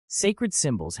Sacred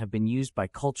symbols have been used by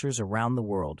cultures around the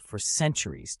world for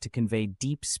centuries to convey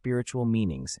deep spiritual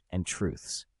meanings and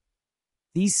truths.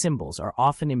 These symbols are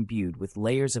often imbued with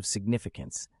layers of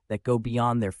significance that go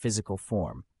beyond their physical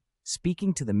form,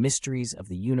 speaking to the mysteries of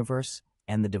the universe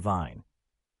and the divine.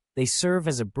 They serve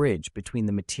as a bridge between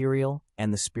the material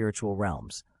and the spiritual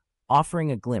realms,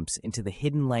 offering a glimpse into the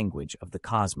hidden language of the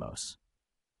cosmos.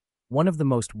 One of the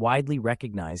most widely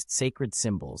recognized sacred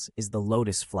symbols is the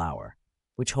lotus flower,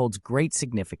 which holds great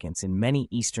significance in many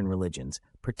Eastern religions,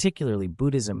 particularly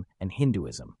Buddhism and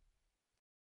Hinduism.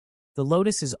 The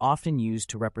lotus is often used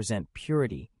to represent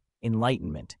purity,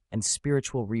 enlightenment, and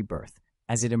spiritual rebirth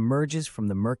as it emerges from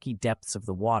the murky depths of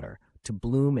the water to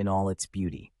bloom in all its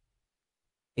beauty.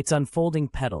 Its unfolding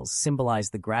petals symbolize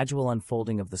the gradual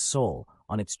unfolding of the soul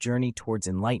on its journey towards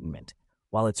enlightenment,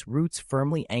 while its roots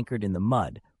firmly anchored in the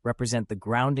mud represent the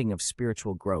grounding of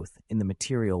spiritual growth in the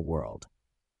material world.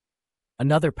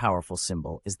 Another powerful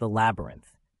symbol is the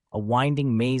labyrinth, a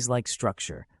winding maze-like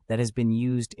structure that has been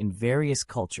used in various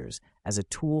cultures as a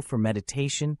tool for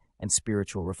meditation and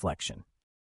spiritual reflection.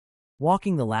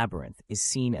 Walking the labyrinth is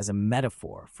seen as a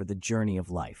metaphor for the journey of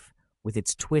life, with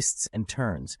its twists and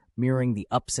turns mirroring the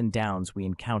ups and downs we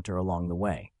encounter along the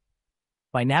way.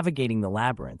 By navigating the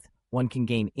labyrinth, one can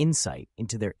gain insight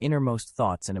into their innermost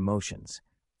thoughts and emotions,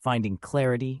 finding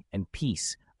clarity and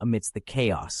peace amidst the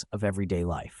chaos of everyday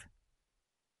life.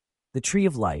 The tree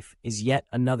of life is yet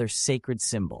another sacred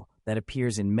symbol that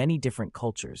appears in many different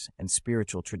cultures and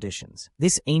spiritual traditions.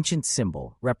 This ancient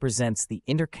symbol represents the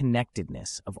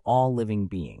interconnectedness of all living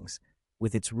beings,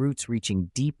 with its roots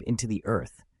reaching deep into the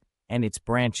earth and its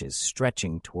branches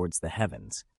stretching towards the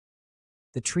heavens.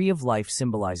 The tree of life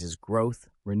symbolizes growth,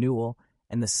 renewal,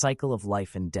 and the cycle of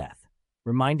life and death,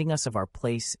 reminding us of our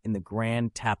place in the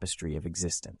grand tapestry of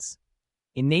existence.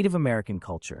 In Native American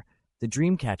culture, the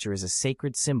dreamcatcher is a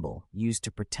sacred symbol used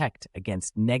to protect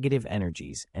against negative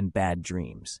energies and bad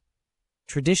dreams.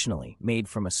 Traditionally made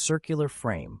from a circular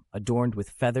frame adorned with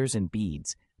feathers and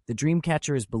beads, the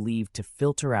dreamcatcher is believed to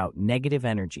filter out negative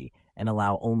energy and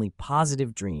allow only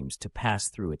positive dreams to pass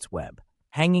through its web.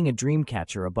 Hanging a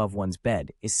dreamcatcher above one's bed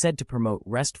is said to promote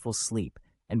restful sleep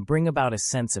and bring about a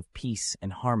sense of peace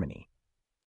and harmony.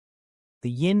 The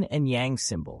yin and yang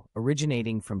symbol,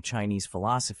 originating from Chinese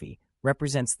philosophy,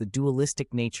 represents the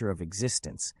dualistic nature of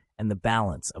existence and the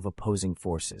balance of opposing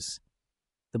forces.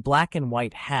 The black and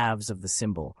white halves of the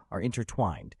symbol are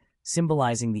intertwined,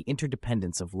 symbolizing the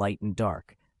interdependence of light and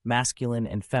dark, masculine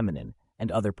and feminine,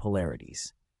 and other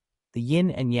polarities. The yin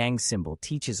and yang symbol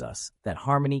teaches us that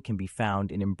harmony can be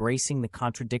found in embracing the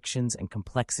contradictions and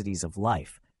complexities of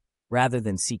life, rather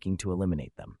than seeking to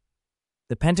eliminate them.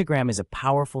 The pentagram is a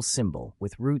powerful symbol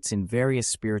with roots in various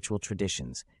spiritual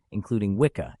traditions, including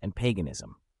Wicca and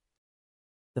paganism.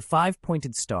 The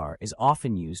five-pointed star is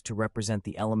often used to represent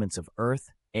the elements of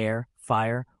earth, air,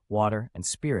 fire, water, and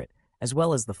spirit, as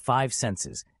well as the five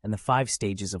senses and the five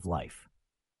stages of life.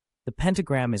 The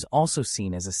pentagram is also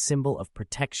seen as a symbol of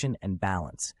protection and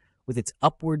balance, with its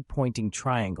upward-pointing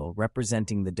triangle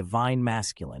representing the divine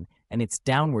masculine and its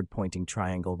downward-pointing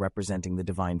triangle representing the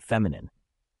divine feminine.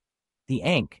 The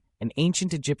Ankh, an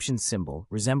ancient Egyptian symbol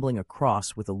resembling a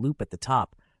cross with a loop at the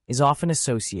top, is often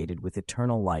associated with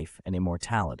eternal life and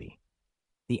immortality.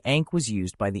 The Ankh was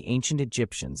used by the ancient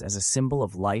Egyptians as a symbol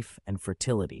of life and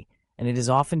fertility, and it is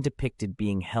often depicted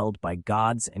being held by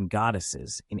gods and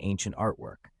goddesses in ancient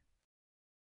artwork.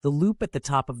 The loop at the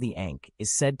top of the Ankh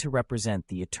is said to represent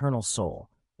the eternal soul,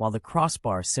 while the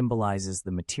crossbar symbolizes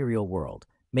the material world,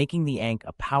 making the Ankh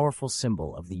a powerful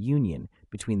symbol of the union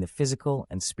between the physical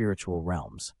and spiritual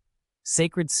realms.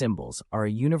 Sacred symbols are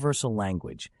a universal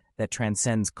language that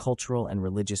transcends cultural and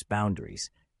religious boundaries,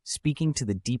 speaking to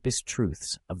the deepest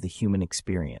truths of the human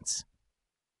experience.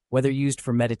 Whether used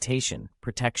for meditation,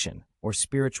 protection, or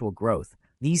spiritual growth,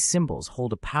 these symbols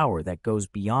hold a power that goes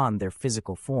beyond their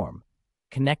physical form,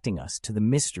 connecting us to the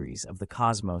mysteries of the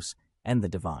cosmos and the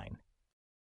divine.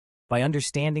 By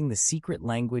understanding the secret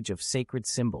language of sacred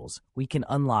symbols, we can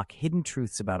unlock hidden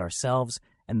truths about ourselves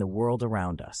and the world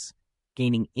around us,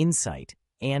 gaining insight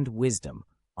and wisdom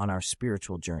on our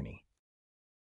spiritual journey.